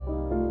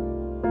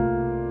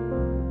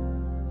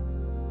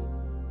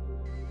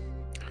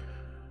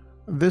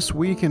This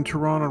week in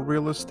Toronto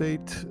real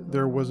estate,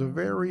 there was a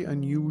very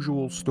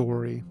unusual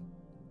story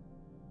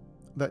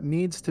that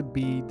needs to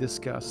be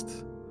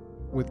discussed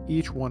with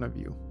each one of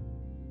you.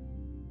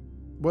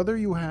 Whether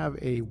you have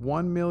a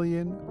 1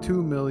 million,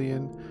 2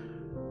 million,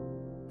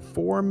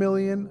 4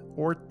 million,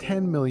 or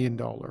 $10 million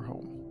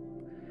home,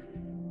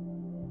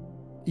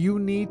 you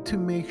need to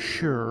make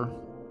sure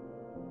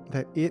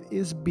that it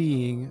is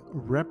being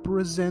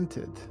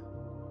represented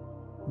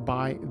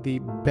by the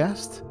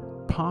best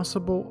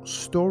possible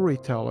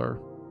storyteller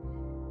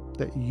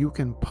that you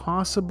can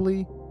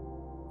possibly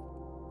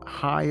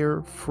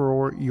hire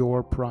for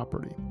your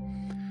property.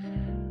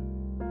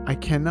 I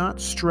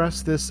cannot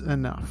stress this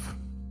enough.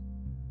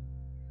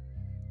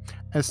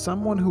 As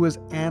someone who has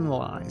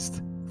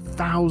analyzed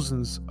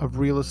thousands of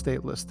real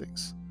estate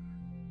listings,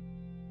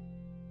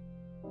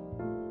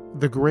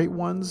 the great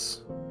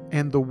ones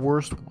and the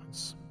worst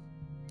ones,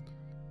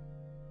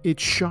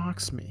 it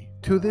shocks me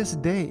to this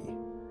day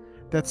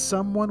that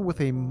someone with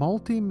a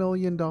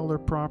multi-million-dollar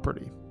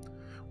property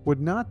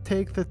would not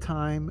take the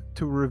time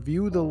to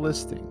review the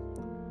listing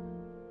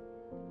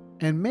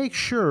and make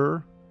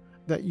sure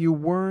that you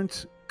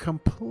weren't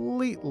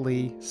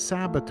completely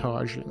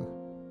sabotaging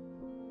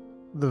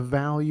the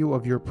value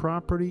of your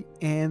property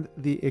and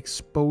the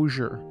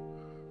exposure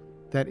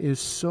that is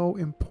so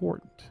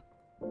important.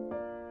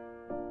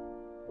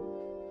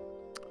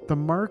 The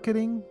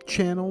marketing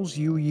channels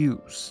you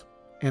use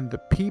and the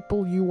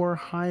people you are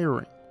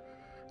hiring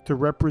to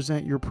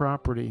represent your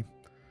property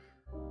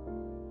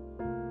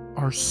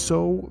are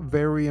so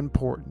very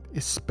important,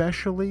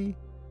 especially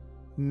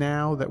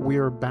now that we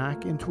are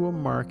back into a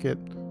market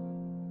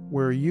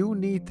where you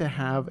need to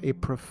have a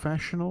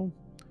professional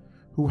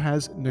who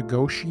has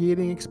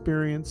negotiating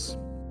experience,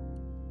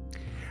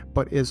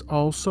 but is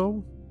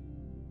also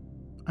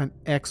an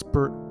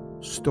expert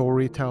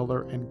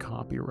storyteller and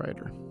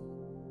copywriter.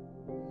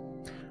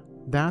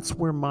 That's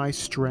where my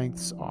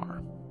strengths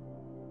are.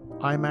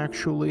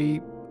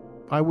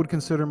 I would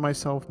consider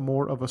myself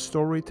more of a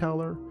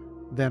storyteller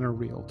than a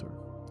realtor.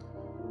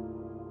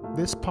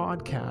 This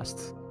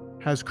podcast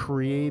has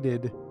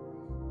created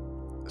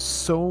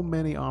so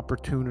many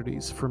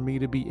opportunities for me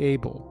to be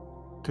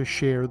able to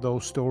share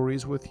those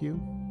stories with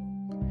you.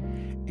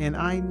 And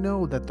I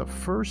know that the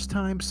first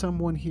time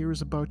someone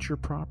hears about your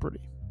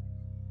property,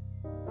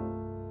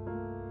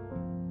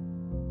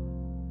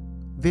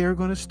 they're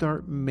going to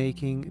start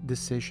making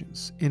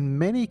decisions. In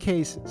many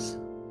cases,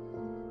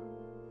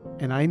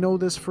 and I know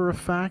this for a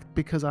fact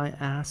because I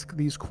ask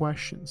these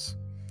questions.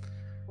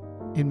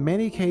 In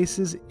many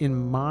cases,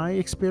 in my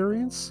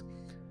experience,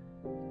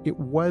 it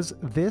was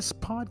this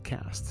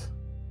podcast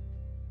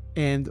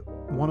and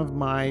one of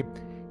my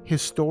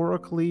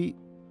historically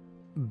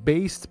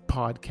based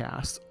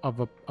podcasts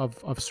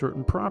of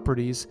certain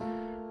properties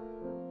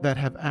that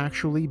have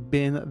actually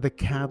been the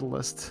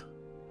catalyst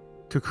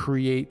to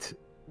create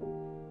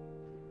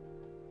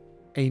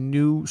a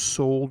new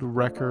sold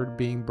record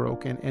being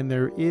broken. And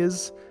there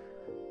is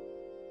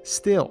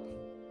still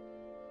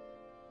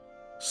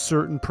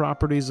certain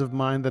properties of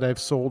mine that I've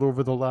sold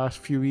over the last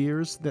few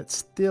years that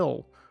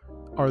still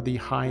are the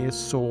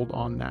highest sold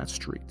on that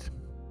street.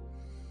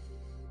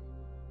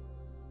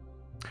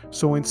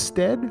 So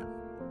instead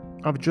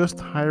of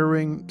just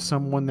hiring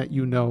someone that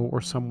you know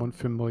or someone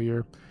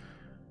familiar,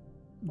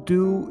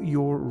 do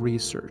your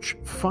research.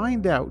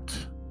 Find out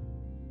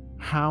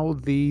how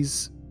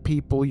these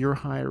people you're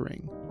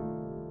hiring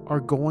are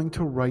going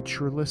to write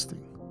your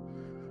listing.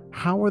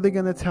 How are they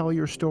going to tell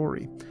your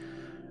story?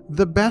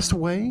 The best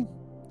way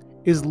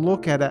is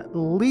look at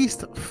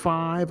least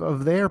 5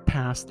 of their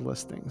past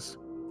listings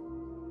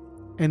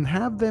and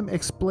have them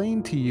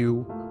explain to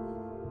you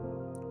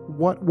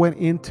what went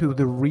into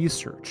the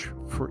research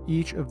for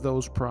each of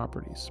those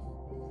properties.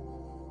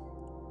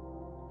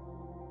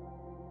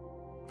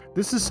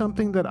 This is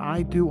something that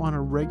I do on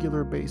a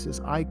regular basis.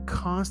 I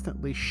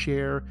constantly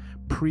share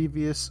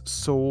previous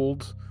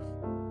sold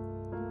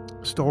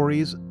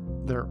stories.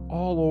 They're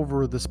all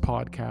over this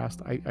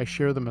podcast. I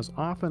share them as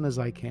often as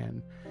I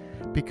can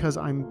because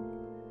I'm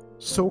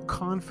so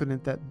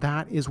confident that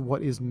that is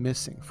what is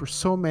missing for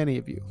so many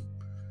of you.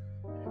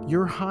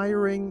 You're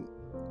hiring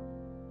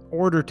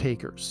order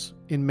takers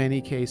in many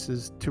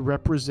cases to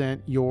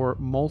represent your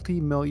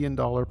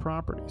multi-million-dollar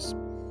properties.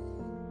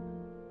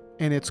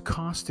 And it's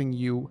costing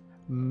you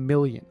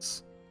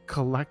millions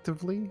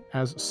collectively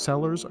as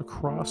sellers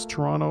across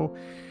Toronto,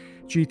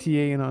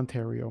 GTA, and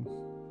Ontario.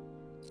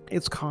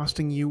 It's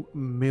costing you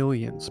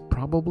millions,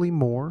 probably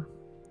more,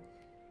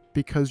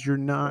 because you're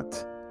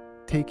not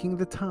taking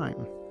the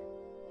time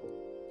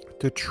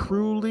to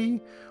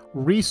truly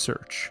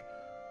research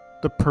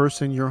the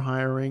person you're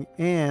hiring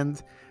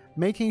and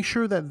making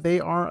sure that they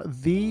are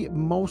the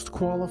most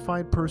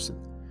qualified person.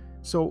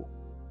 So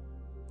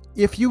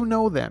if you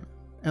know them,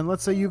 and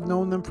let's say you've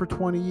known them for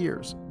 20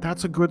 years,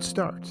 that's a good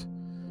start.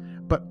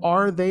 But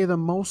are they the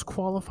most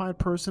qualified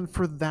person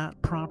for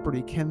that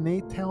property? Can they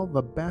tell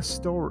the best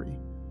story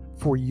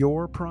for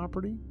your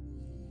property?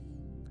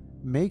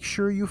 Make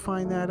sure you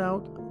find that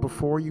out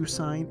before you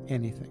sign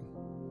anything.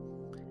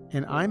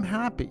 And I'm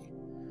happy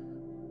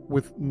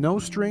with no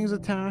strings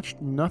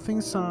attached,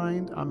 nothing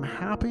signed. I'm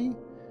happy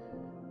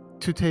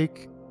to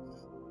take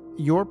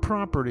your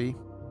property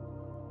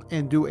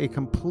and do a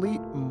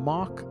complete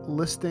mock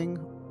listing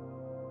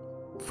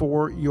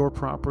for your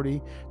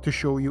property to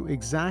show you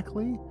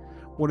exactly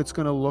what it's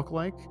going to look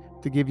like,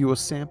 to give you a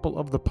sample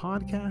of the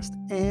podcast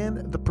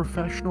and the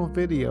professional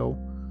video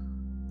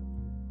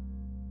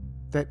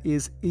that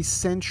is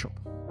essential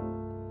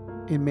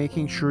in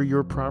making sure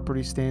your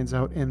property stands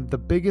out. And the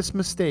biggest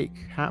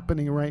mistake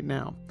happening right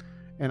now,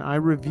 and I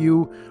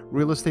review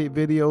real estate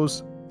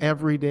videos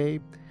every day,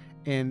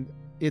 and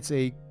it's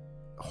a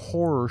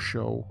horror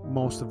show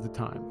most of the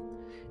time.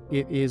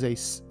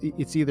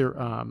 It's either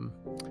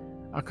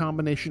a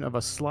combination of a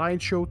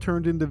slideshow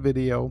turned into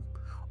video,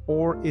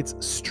 or it's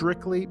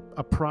strictly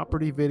a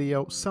property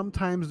video.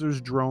 Sometimes there's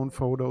drone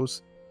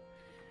photos.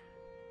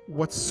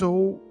 What's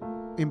so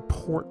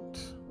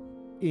important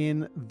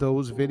in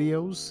those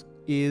videos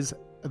is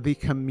the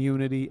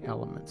community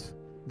element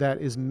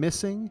that is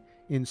missing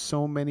in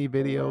so many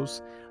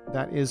videos,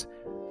 that is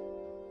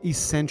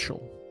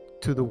essential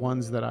to the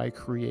ones that I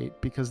create,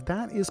 because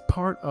that is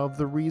part of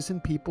the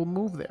reason people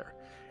move there.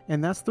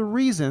 And that's the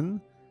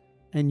reason,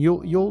 and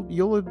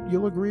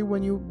you'll agree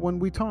when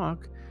we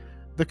talk,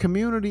 the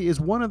community is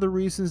one of the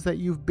reasons that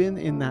you've been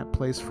in that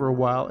place for a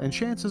while, and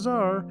chances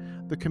are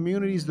the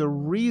community is the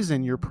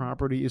reason your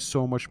property is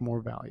so much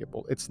more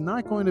valuable. It's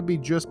not going to be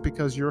just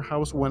because your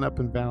house went up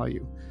in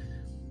value.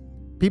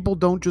 People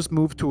don't just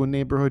move to a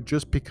neighborhood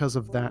just because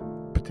of that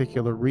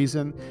particular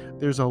reason.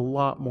 There's a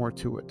lot more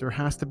to it. There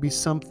has to be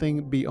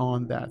something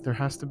beyond that. There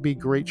has to be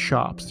great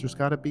shops. There's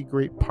got to be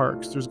great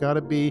parks. There's got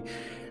to be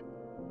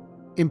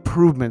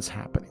improvements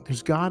happening.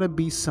 There's got to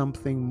be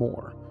something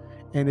more.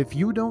 And if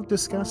you don't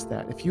discuss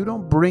that, if you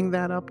don't bring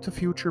that up to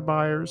future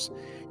buyers,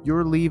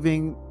 you're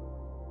leaving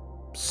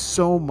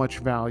so much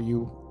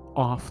value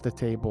off the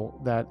table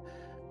that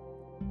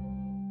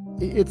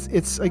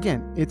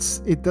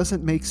it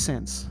doesn't make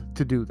sense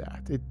to do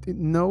that.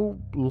 No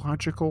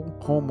logical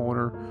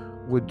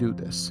homeowner would do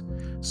this.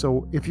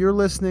 So if you're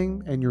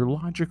listening and you're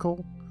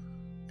logical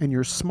and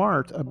you're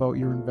smart about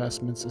your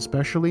investments,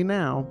 especially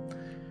now,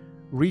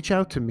 reach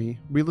out to me,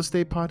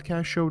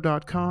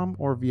 realestatepodcastshow.com,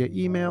 or via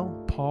email,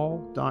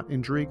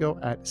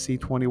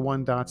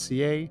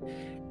 paul.indrigo@c21.ca,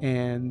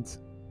 and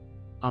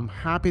I'm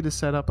happy to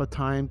set up a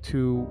time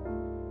to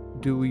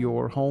do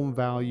your home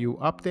value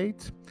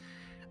update,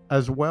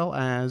 as well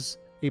as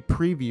a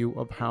preview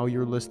of how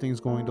your listing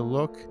is going to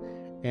look.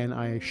 And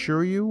I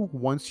assure you,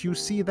 once you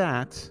see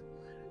that,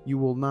 you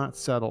will not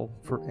settle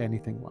for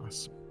anything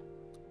less.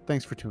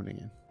 Thanks for tuning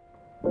in.